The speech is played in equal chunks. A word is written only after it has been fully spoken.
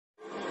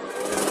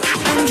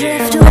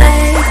drift away.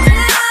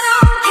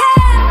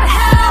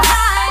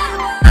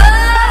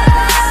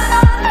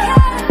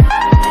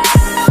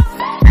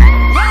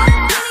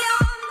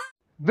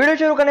 Video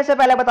शुरू करने से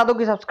पहले बता दूं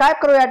कि सब्सक्राइब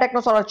करो यार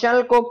टेक्नोसॉलर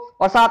चैनल को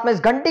और साथ में इस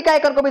घंटी का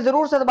आइकन को भी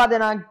जरूर से दबा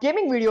देना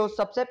गेमिंग वीडियो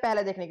सबसे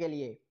पहले देखने के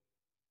लिए।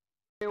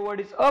 What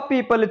is up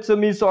people, it's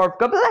me Saurabh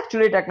Kapil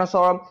actually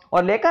टेक्नोसॉलर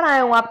और लेकर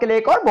आया हूं आपके लिए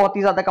एक और बहुत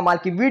ही ज्यादा कमाल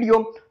की वीडियो।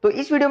 तो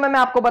इस वीडियो में मैं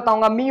आपको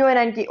बताऊंगा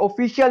MIUI9 की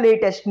ऑफिशियल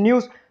लेटेस्ट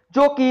न्यूज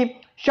जो कि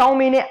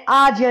Xiaomi ने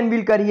आज ही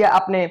अनवील करी है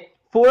अपने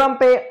फोरम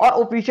पे और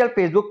ऑफिशियल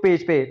फेसबुक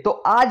पेज पे। तो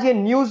आज ये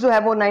न्यूज जो है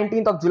वो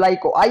 19 जुलाई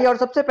को आई है और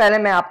सबसे पहले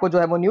मैं आपको जो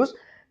है वो न्यूज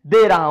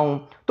दे रहा हूं।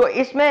 तो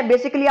इसमें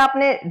बेसिकली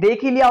आपने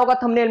देख ही लिया होगा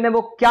थंबनेल में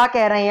वो क्या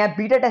कह रहे हैं।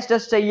 बीटा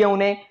टेस्टर्स चाहिए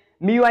उन्हें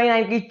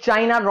MIUI9 की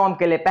चाइना रोम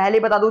के लिए, पहले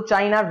बता दूं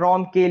चाइना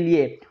रोम के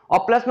लिए, और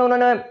प्लस में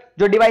उन्होंने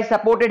जो डिवाइस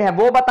सपोर्टेड है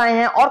वो बताए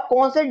हैं और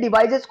कौन से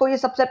डिवाइसेस को ये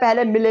सबसे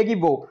पहले मिलेगी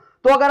वो।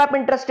 तो अगर आप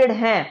इंटरेस्टेड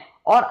हैं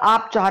और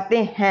आप चाहते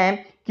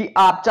हैं कि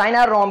आप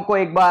चाइना रोम को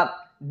एक बार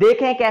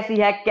देखें कैसी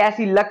है,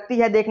 कैसी लगती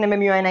है देखने में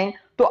MIUI9,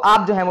 तो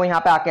आप जो है वो यहां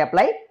पे आके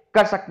अप्लाई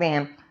कर सकते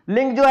हैं।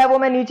 लिंक जो है वो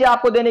मैं नीचे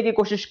आपको देने की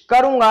कोशिश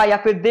करूंगा या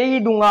फिर दे ही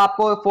दूंगा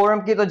आपको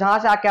फोरम की, तो जहां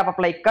से आके आप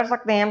अप्लाई कर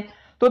सकते हैं।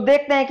 तो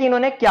देखते हैं कि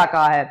इन्होंने क्या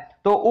कहा है।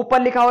 तो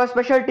ऊपर लिखा हुआ है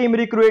special team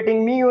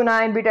recruiting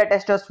MIUI9 beta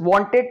testers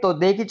wanted, तो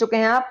देख ही चुके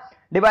हैं आप।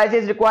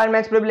 डिवाइसेस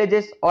रिक्वायरमेंट्स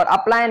प्रिविलेजेस और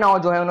अप्लाई नाउ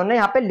जो है उन्होंने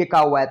यहाँ पे लिखा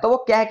हुआ है। तो वो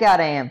कह क्या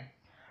रहे हैं,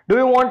 do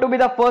you want to be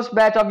the first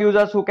batch of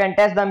users who can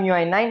test the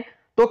MIUI9।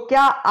 तो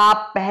क्या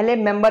आप पहले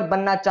मेंबर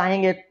बनना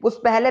चाहेंगे, उस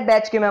पहले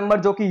बैच के मेंबर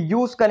जो कि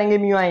यूज करेंगे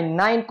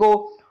MIUI9 को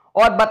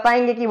और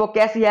बताएंगे कि वो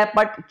कैसी है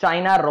बट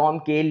चाइना रोम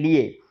के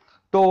लिए।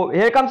 तो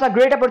here comes a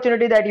great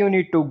opportunity that you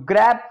need to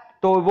grab.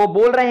 तो वो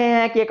बोल रहे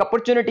हैं कि एक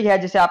अपॉर्चुनिटी है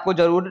जिसे आपको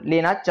जरूर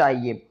लेना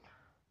चाहिए।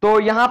 तो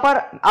यहां पर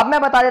अब मैं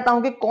बता देता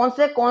हूं कि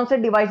कौन से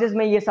डिवाइसेस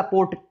में ये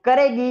सपोर्ट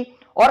करेगी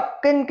और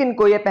किन किन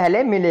को ये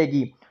पहले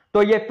मिलेगी।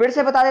 तो ये फिर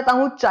से बता देता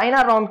हूं,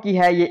 चाइना रोम की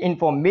है ये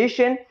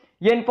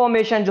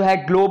इंफॉर्मेशन जो है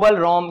ग्लोबल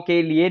रोम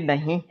के लिए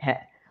नहीं है।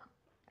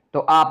 तो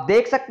आप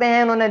देख सकते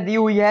हैं उन्होंने दी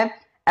हुई है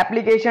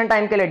एप्लीकेशन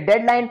टाइम के लिए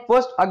डेडलाइन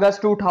 1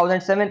 अगस्त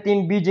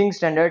 2017 बीजिंग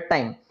स्टैंडर्ड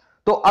टाइम।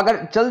 तो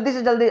अगर जल्दी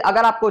से जल्दी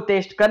अगर आपको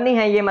टेस्ट करनी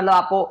है ये, मतलब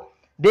आपको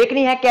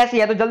देखनी है कैसी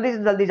है, तो जल्दी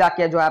से जल्दी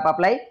जाके जो है आप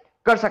अप्लाई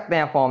कर सकते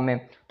हैं फॉर्म में।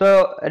 तो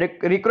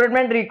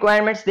रिक्रूटमेंट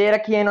रिक्वायरमेंट्स दे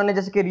रखी है इन्होंने,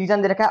 जैसे कि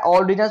रीजन दे रखा है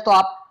ऑल रीजन्स। तो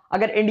आप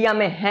अगर इंडिया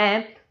में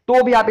हैं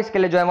तो भी आप इसके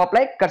लिए जो है वो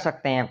अप्लाई कर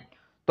सकते हैं।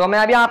 तो मैं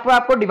अभी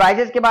आपको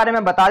डिवाइसेस के बारे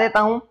में बता देता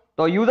हूं।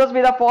 तो users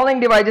with the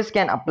following devices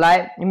can apply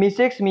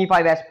Mi6,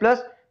 Mi5S Plus,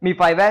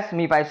 Mi5S,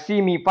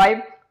 Mi5C,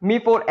 Mi5,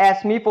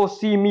 Mi4S,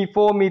 Mi4C,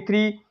 Mi4,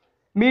 Mi3,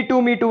 Mi2,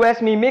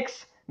 Mi2S, Mi Mix,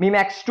 Mi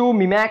Max 2,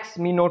 Mi Max,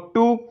 Mi Note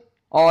 2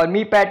 और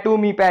Mi Pad 2,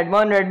 Mi Pad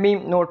 1, Redmi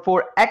Note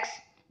 4X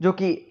जो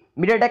कि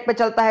MediaTek पे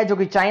चलता है जो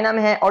कि China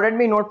में है, और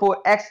Redmi Note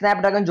 4X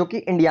स्नैपड्रैगन जो कि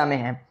इंडिया में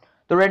है।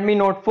 तो Redmi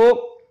Note 4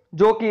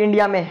 जो कि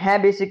इंडिया में है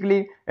बेसिकली,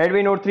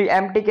 Redmi Note 3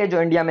 MTK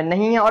जो इंडिया में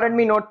नहीं है, और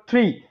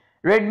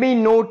Redmi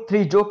Note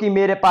 3 जो कि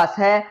मेरे पास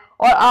है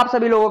और आप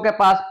सभी लोगों के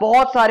पास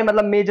बहुत सारे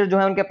मतलब मेजर जो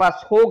है उनके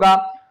पास होगा।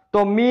 तो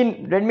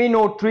Redmi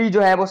Note 3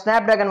 जो है वो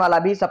स्नैपड्रैगन वाला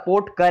भी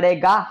सपोर्ट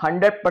करेगा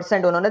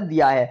 100% उन्होंने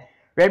दिया है।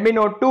 Redmi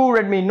Note 2,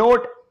 Redmi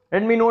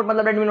Note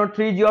मतलब Redmi Note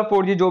 3G और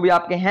 4G जो भी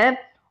आपके हैं,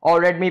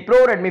 और Redmi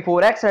Pro, Redmi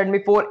 4X, Redmi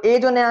 4A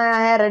जो नया आया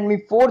है, Redmi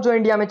 4 जो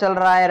इंडिया में चल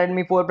रहा है,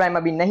 Redmi 4 Prime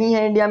अभी नहीं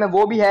है इंडिया में,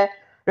 वो भी है।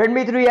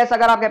 Redmi 3S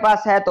अगर आपके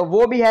पास है तो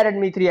वो भी है,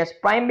 Redmi 3S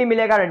Prime भी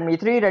मिलेगा, Redmi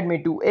 3, Redmi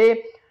 2A,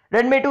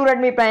 Redmi 2,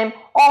 Redmi Prime,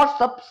 और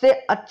सबसे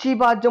अच्छी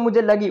बात जो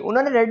मुझे लगी,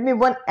 उन्होंने Redmi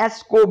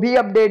 1S को भी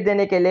अपडेट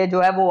देने के लिए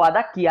जो है वो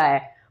वादा किया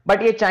है।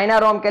 बट ये चाइना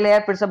रोम के लिए है,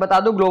 फिर से बता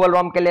दूं ग्लोबल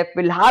रोम के लिए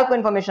फिलहाल कोई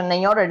इंफॉर्मेशन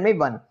नहीं है। और Redmi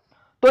 1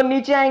 तो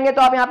नीचे आएंगे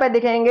तो आप यहाँ पे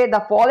देखेंगे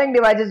the following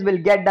devices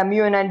will get the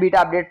MIUI9 beta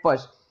update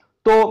first.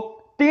 तो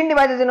 3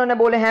 डिवाइसेस इन्होंने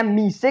बोले हैं।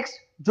 Mi6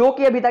 जो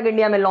कि अभी तक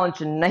इंडिया में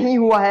लॉन्च नहीं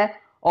हुआ है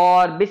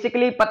और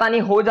बेसिकली पता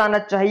नहीं हो जाना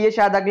चाहिए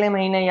शायद अगले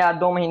महीने या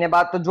 2 महीने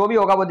बाद, तो जो भी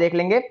होगा वो देख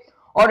लेंगे।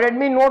 और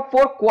Redmi Note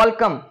 4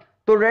 Qualcomm,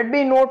 तो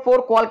Redmi Note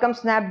 4 Qualcomm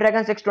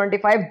Snapdragon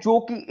 625 जो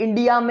कि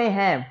इंडिया में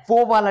है,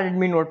 वो वाला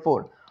Redmi Note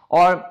 4,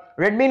 और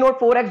Redmi Note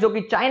 4X जो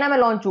कि चाइना में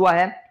लॉन्च हुआ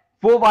है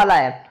वो वाला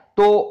है।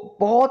 तो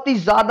बहुत ही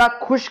ज्यादा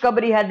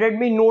खुशखबरी है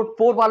Redmi Note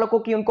 4 वालों को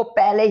कि उनको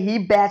पहले ही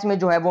बैच में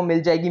जो है वो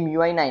मिल जाएगी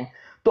MIUI9।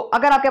 तो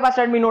अगर आपके पास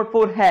Redmi Note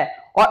 4 है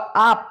और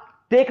आप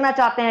देखना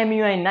चाहते हैं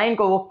MIUI9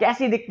 को वो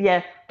कैसी दिखती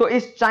है, तो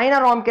इस चाइना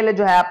रोम के लिए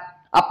जो है आप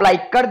अप्लाई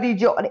कर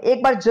दीजिए और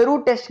एक बार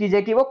जरूर टेस्ट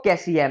कीजिए कि वो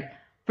कैसी है।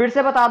 फिर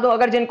से बता दो,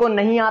 अगर जिनको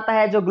नहीं आता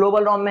है जो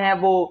ग्लोबल रोम में है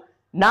वो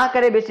ना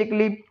करे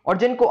बेसिकली, और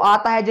जिनको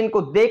आता है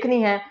जिनको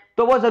देखनी है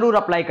तो वो जरूर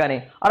अप्लाई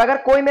करें। और अगर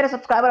कोई मेरे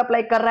सब्सक्राइबर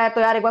अप्लाई कर रहा है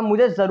तो यार एक बार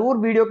मुझे जरूर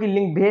वीडियो की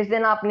लिंक भेज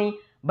देना, अपनी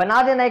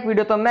बना देना एक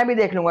वीडियो, तो मैं भी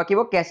देख लूंगा कि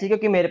वो कैसी,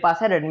 क्योंकि मेरे पास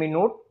है Redmi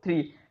Note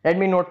 3,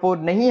 Redmi Note 4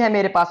 नहीं है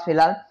मेरे पास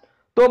फिलहाल।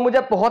 तो मुझे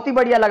बहुत ही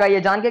बढ़िया लगा ये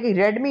जान के कि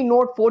Redmi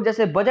Note 4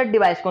 जैसे बजट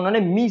डिवाइस को उन्होंने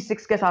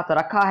Mi6 के साथ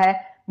रखा है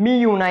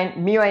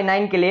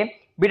MIUI9 के लिए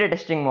बीटा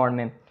टेस्टिंग मोड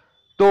में।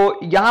 तो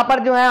यहां पर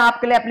जो है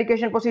आपके लिए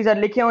एप्लीकेशन प्रोसीजर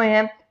लिखे हुए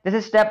हैं,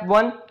 जैसे step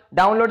 1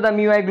 download the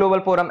MIUI global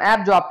forum app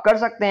जो आप कर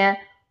सकते हैं।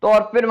 तो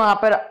और फिर वहां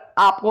पर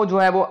आपको जो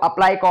है वो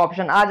अप्लाई का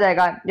ऑप्शन आ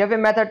जाएगा, या फिर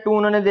मेथड 2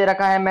 उन्होंने दे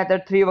रखा है,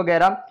 मेथड 3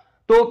 वगैरह।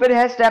 तो फिर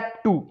है step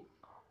 2,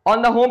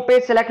 on the home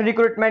page select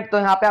recruitment. तो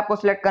यहाँ पे आपको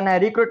सिलेक्ट करना है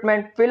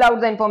recruitment, fill out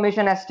the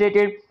information as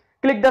stated,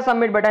 click the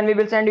submit button, we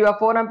will send you a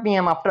form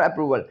PM after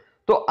approval.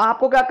 तो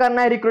आपको क्या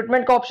करना है,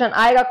 रिक्रूटमेंट का ऑप्शन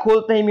आएगा,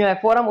 खोलते ही MIUI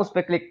फॉर्म, उस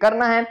पर क्लिक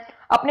करना है,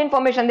 अपनी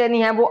इंफॉर्मेशन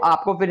देनी है, वो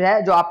आपको फिर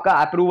है जो आपका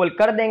अप्रूवल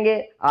कर देंगे,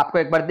 आपको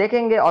एक बार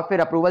देखेंगे और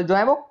फिर अप्रूवल जो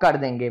है वो कर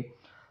देंगे।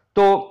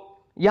 तो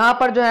यहां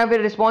पर जो है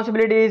फिर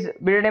रिस्पॉन्सिबिलिटीज,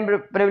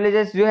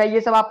 प्रिविलेजेस जो है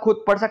ये सब आप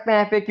खुद पढ़ सकते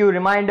हैं, FAQ,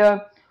 रिमाइंडर,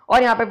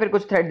 और यहाँ पे फिर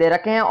कुछ थ्रेड दे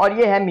रखे हैं, और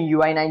ये है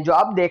MIUI9 जो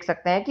आप देख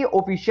सकते हैं कि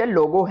ऑफिशियल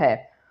लोगो है।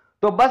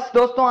 तो बस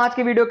दोस्तों आज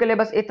की वीडियो के लिए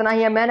बस इतना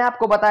ही है। मैंने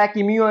आपको बताया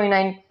कि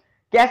MIUI9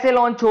 कैसे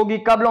लॉन्च होगी,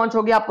 कब लॉन्च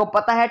होगी, आपको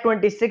पता है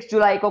 26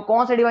 जुलाई को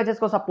कौन से डिवाइसेस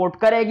को सपोर्ट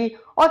करेगी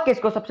और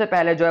किसको सबसे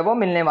पहले जो है वो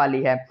मिलने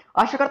वाली है।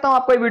 आशा करता हूं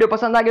आपको ये वीडियो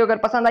पसंद आ गई, अगर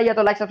पसंद आई है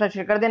तो लाइक सब्सक्राइब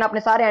शेयर कर देना अपने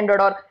सारे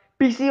एंड्रॉइड और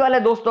पीसी वाले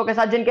दोस्तों के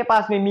साथ जिनके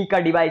पास में मी का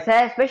डिवाइस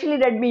है, स्पेशली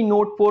Redmi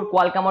Note 4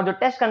 क्वालकॉम, और जो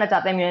टेस्ट करना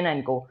चाहते हैं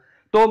MIUI9 को।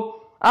 तो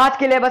आज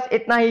के लिए बस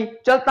इतना ही,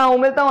 चलता हूं,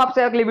 मिलता हूं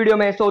आपसे अगली वीडियो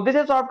में। So this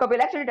is Saurabh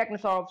Kapil, actually techno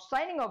Saurabh,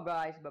 signing off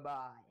guys, bye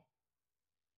bye.